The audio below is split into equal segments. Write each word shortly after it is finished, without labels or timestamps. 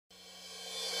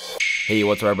Hey,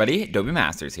 what's up everybody? Adobe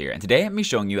Masters here, and today I'm going to be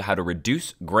showing you how to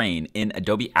reduce grain in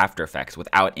Adobe After Effects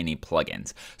without any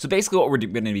plugins. So basically what we're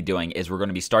going to be doing is we're going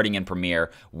to be starting in Premiere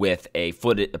with a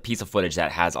piece of footage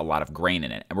that has a lot of grain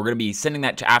in it. And we're going to be sending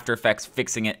that to After Effects,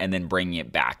 fixing it, and then bringing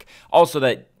it back. Also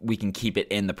that we can keep it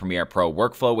in the Premiere Pro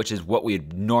workflow, which is what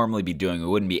we'd normally be doing. We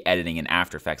wouldn't be editing in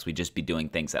After Effects, we'd just be doing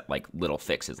things that like little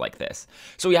fixes like this.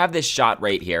 So we have this shot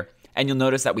right here. And you'll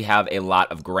notice that we have a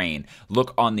lot of grain.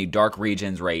 Look on the dark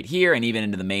regions right here, and even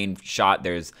into the main shot,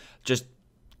 there's just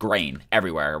grain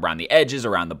everywhere, around the edges,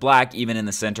 around the black, even in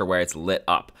the center where it's lit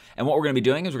up. And what we're going to be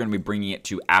doing is we're going to be bringing it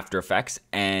to After Effects,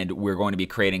 and we're going to be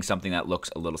creating something that looks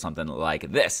a little something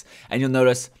like this. And you'll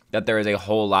notice that there is a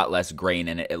whole lot less grain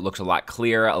in it. It looks a lot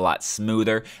clearer, a lot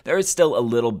smoother. There is still a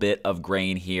little bit of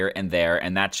grain here and there,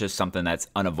 and that's just something that's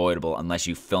unavoidable unless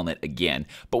you film it again.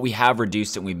 But we have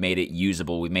reduced it, and we've made it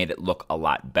usable. We've made it look a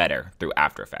lot better through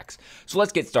After Effects. So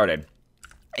let's get started.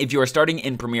 If you are starting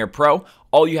in Premiere Pro,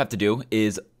 all you have to do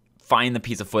is find the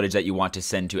piece of footage that you want to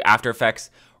send to After Effects,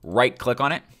 right-click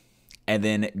on it, and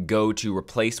then go to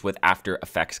Replace with After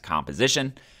Effects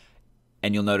Composition.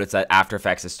 And you'll notice that After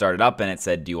Effects has started up, and it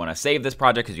said, do you want to save this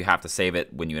project? Because you have to save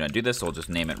it when you're going to do this, so we'll just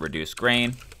name it Reduce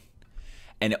Grain.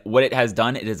 And what it has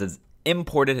done, it has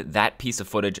imported that piece of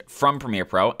footage from Premiere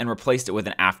Pro and replaced it with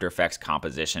an After Effects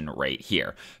composition right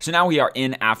here. So now we are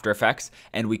in After Effects,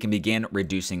 and we can begin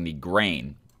reducing the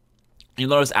grain. You'll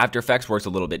notice After Effects works a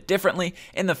little bit differently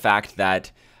in the fact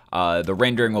that the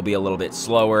rendering will be a little bit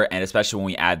slower, and especially when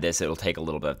we add this, it'll take a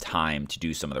little bit of time to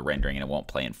do some of the rendering, and it won't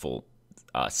play in full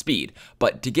speed.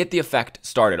 But to get the effect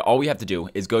started, all we have to do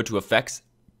is go to Effects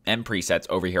and Presets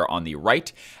over here on the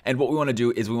right, and what we want to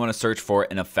do is we want to search for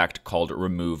an effect called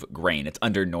Remove Grain. It's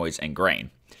under Noise and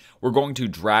Grain. We're going to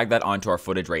drag that onto our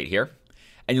footage right here.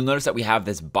 And you'll notice that we have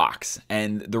this box,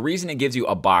 and the reason it gives you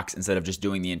a box instead of just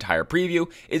doing the entire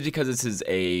preview is because this is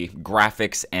a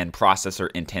graphics and processor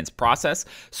intense process,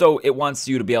 so it wants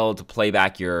you to be able to play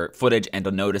back your footage and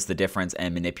to notice the difference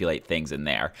and manipulate things in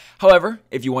there. However,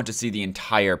 if you want to see the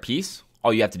entire piece,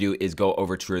 all you have to do is go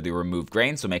over to the Remove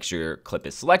Grain, so make sure your clip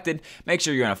is selected, make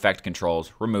sure you're in Effect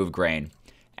Controls, Remove Grain,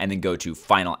 and then go to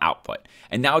Final Output.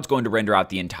 And now it's going to render out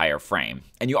the entire frame.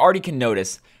 And you already can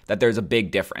notice that there's a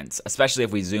big difference, especially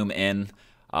if we zoom in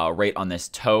right on this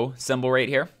toe symbol right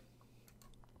here.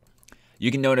 You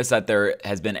can notice that there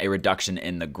has been a reduction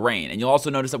in the grain. And you'll also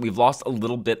notice that we've lost a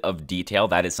little bit of detail.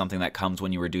 That is something that comes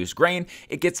when you reduce grain.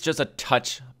 It gets just a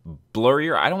touch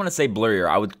blurrier. I don't want to say blurrier.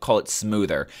 I would call it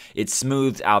smoother. It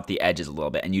smooths out the edges a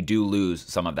little bit, and you do lose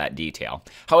some of that detail.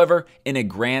 However, in a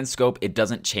grand scope, it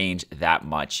doesn't change that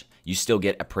much. You still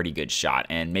get a pretty good shot,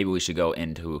 and maybe we should go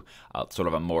into sort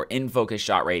of a more in-focus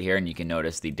shot right here, and you can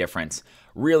notice the difference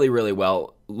really, really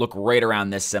well. Look right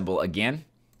around this symbol again,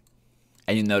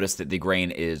 and you notice that the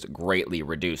grain is greatly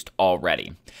reduced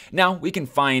already. Now, we can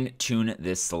fine-tune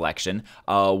this selection.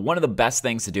 One of the best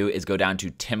things to do is go down to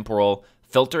temporal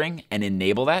filtering and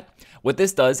enable that. What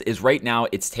this does is right now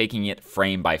it's taking it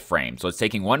frame by frame. So it's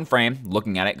taking one frame,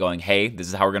 looking at it, going, hey, this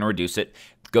is how we're going to reduce it.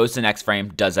 Goes to the next frame,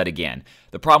 does that again.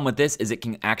 The problem with this is it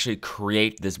can actually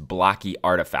create this blocky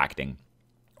artifacting,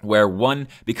 where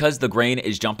because the grain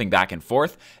is jumping back and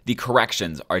forth, the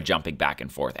corrections are jumping back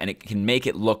and forth, and it can make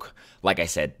it look, like I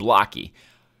said, blocky.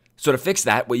 So to fix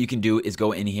that, what you can do is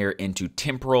go in here into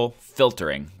temporal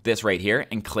filtering, this right here,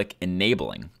 and click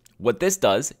enabling. What this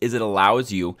does is it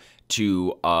allows you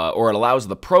to, or it allows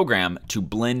the program to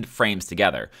blend frames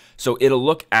together. So it'll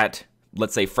look at,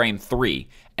 let's say, frame 3,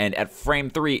 and at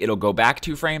frame 3, it'll go back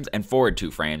 2 frames and forward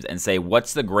 2 frames and say,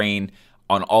 what's the grain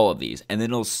on all of these? And then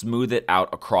it'll smooth it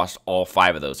out across all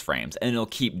 5 of those frames. And it'll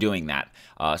keep doing that,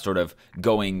 sort of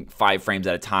going 5 frames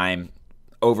at a time,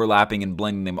 overlapping and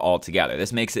blending them all together.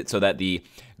 This makes it so that the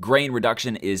grain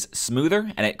reduction is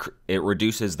smoother, and it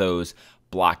reduces those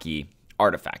blocky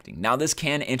artifacting. Now this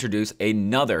can introduce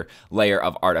another layer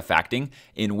of artifacting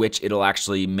in which it'll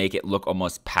actually make it look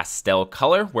almost pastel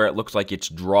color, where it looks like it's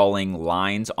drawing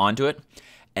lines onto it.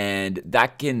 And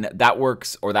that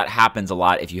works, or that happens a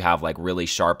lot if you have like really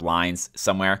sharp lines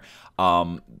somewhere.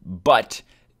 But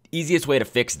easiest way to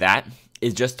fix that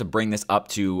is just to bring this up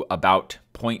to about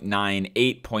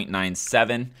 0.98,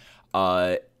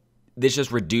 0.97. This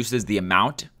just reduces the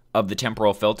amount of the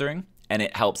temporal filtering, and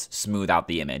it helps smooth out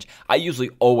the image. I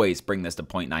usually always bring this to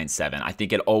 0.97. I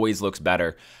think it always looks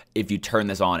better if you turn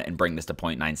this on and bring this to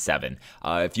 0.97.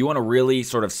 If you want to really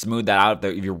sort of smooth that out,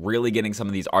 if you're really getting some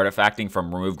of these artifacting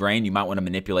from Remove Grain, you might want to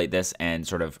manipulate this and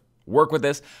sort of work with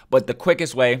this. But the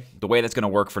quickest way, the way that's going to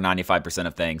work for 95%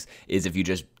 of things, is if you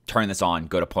just turn this on,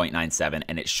 go to 0.97,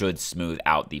 and it should smooth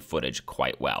out the footage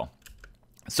quite well.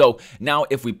 So now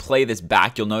if we play this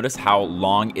back, you'll notice how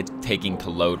long it's taking to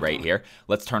load right here.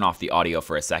 Let's turn off the audio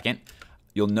for a second.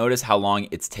 You'll notice how long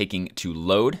it's taking to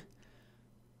load.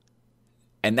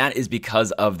 And that is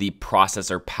because of the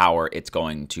processor power it's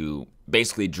going to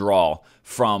basically draw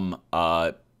from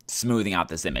smoothing out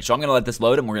this image. So I'm going to let this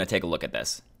load and we're going to take a look at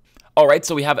this. All right,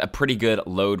 so we have a pretty good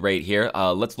load right here.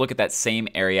 Let's look at that same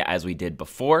area as we did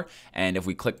before. And if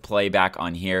we click play back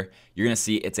on here, you're going to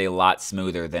see it's a lot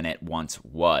smoother than it once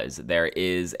was. There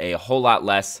is a whole lot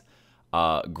less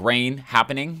grain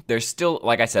happening. There's still,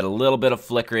 like I said, a little bit of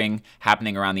flickering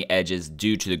happening around the edges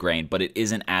due to the grain, but it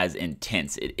isn't as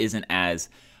intense. It isn't as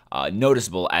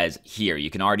noticeable as here. You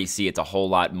can already see it's a whole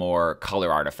lot more color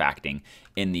artifacting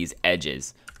in these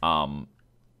edges.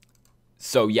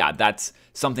 So yeah, that's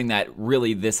something that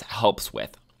really this helps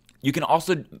with. You can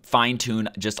also fine tune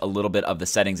just a little bit of the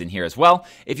settings in here as well.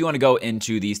 If you want to go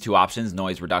into these two options,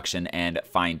 noise reduction and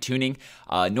fine tuning.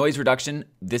 Noise reduction,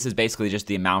 this is basically just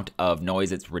the amount of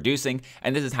noise it's reducing,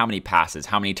 and this is how many passes,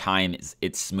 how many times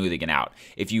it's smoothing it out.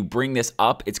 If you bring this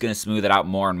up, it's going to smooth it out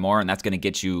more and more, and that's going to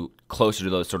get you closer to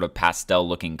those sort of pastel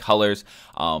looking colors.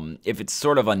 If it's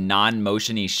sort of a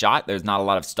non-motiony shot, there's not a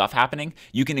lot of stuff happening,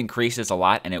 you can increase this a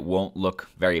lot and it won't look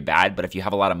very bad. But if you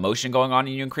have a lot of motion going on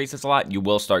and you increase this a lot, you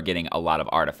will start getting a lot of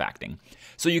artifacting.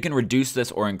 So you can reduce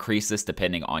this or increase this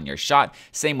depending on your shot.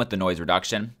 Same with the noise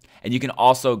reduction. And you can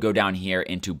also go down here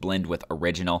into blend with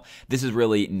original. This is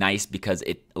really nice because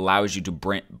it allows you to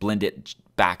blend it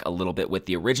back a little bit with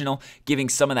the original, giving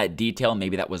some of that detail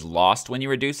maybe that was lost when you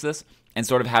reduce this, and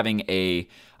sort of having a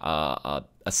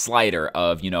slider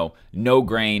of, you know, no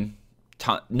grain,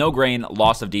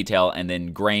 loss of detail, and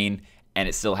then grain, and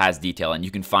it still has detail, and you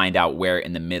can find out where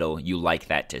in the middle you like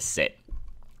that to sit.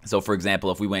 So for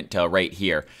example, if we went to right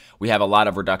here, we have a lot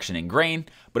of reduction in grain,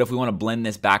 but if we want to blend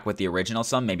this back with the original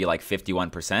some, maybe like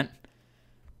 51%,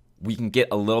 we can get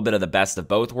a little bit of the best of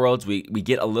both worlds. We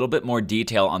get a little bit more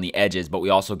detail on the edges, but we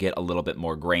also get a little bit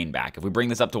more grain back. If we bring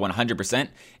this up to 100%,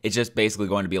 it's just basically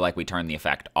going to be like we turn the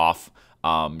effect off.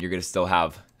 You're going to still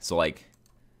have, so like,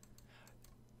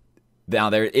 now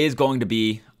there is going to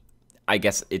be, I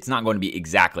guess it's not going to be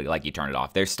exactly like you turn it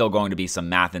off. There's still going to be some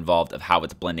math involved of how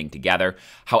it's blending together.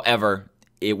 However,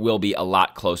 it will be a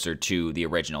lot closer to the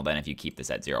original than if you keep this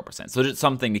at 0%. So just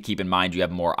something to keep in mind. You have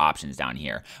more options down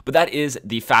here. But that is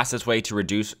the fastest way to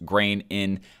reduce grain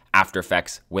in After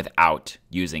Effects without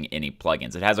using any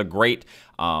plugins. It has a great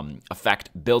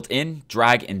effect built in.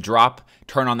 Drag and drop,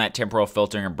 turn on that temporal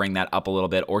filtering and bring that up a little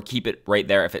bit, or keep it right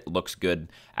there if it looks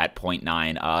good at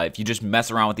 0.9. If you just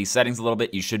mess around with these settings a little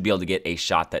bit, you should be able to get a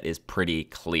shot that is pretty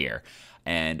clear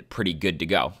and pretty good to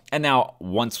go. And now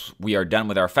once we are done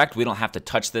with our effect, we don't have to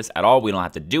touch this at all. We don't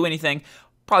have to do anything.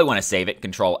 Probably want to save it,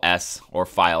 Control S or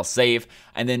File Save.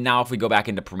 And then now if we go back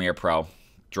into Premiere Pro,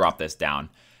 drop this down,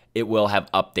 it will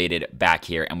have updated back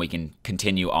here and we can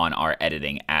continue on our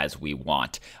editing as we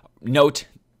want. Note,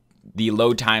 the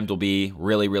load times will be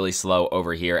really, really slow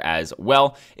over here as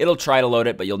well. It'll try to load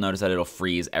it, but you'll notice that it'll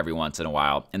freeze every once in a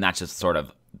while. And that's just sort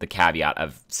of the caveat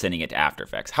of sending it to After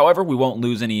Effects. However, we won't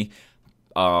lose any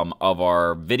of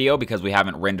our video because we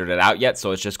haven't rendered it out yet,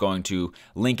 so it's just going to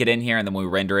link it in here, and then when we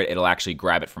render it, it'll actually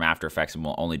grab it from After Effects and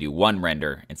we'll only do one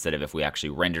render instead of if we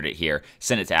actually rendered it here,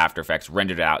 send it to After Effects,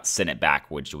 rendered it out, send it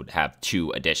back, which would have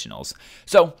 2 additionals.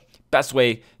 So best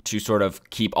way to sort of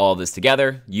keep all of this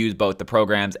together, use both the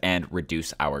programs and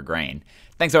reduce our grain.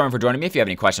 Thanks everyone for joining me. If you have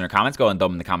any questions or comments, go ahead and throw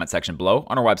them in the comment section below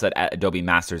on our website at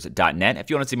adobemasters.net. If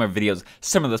you want to see more videos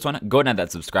similar to this one, go ahead and hit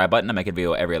that subscribe button. I make a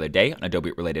video every other day on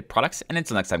Adobe related products. And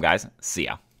until next time, guys, see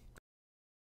ya.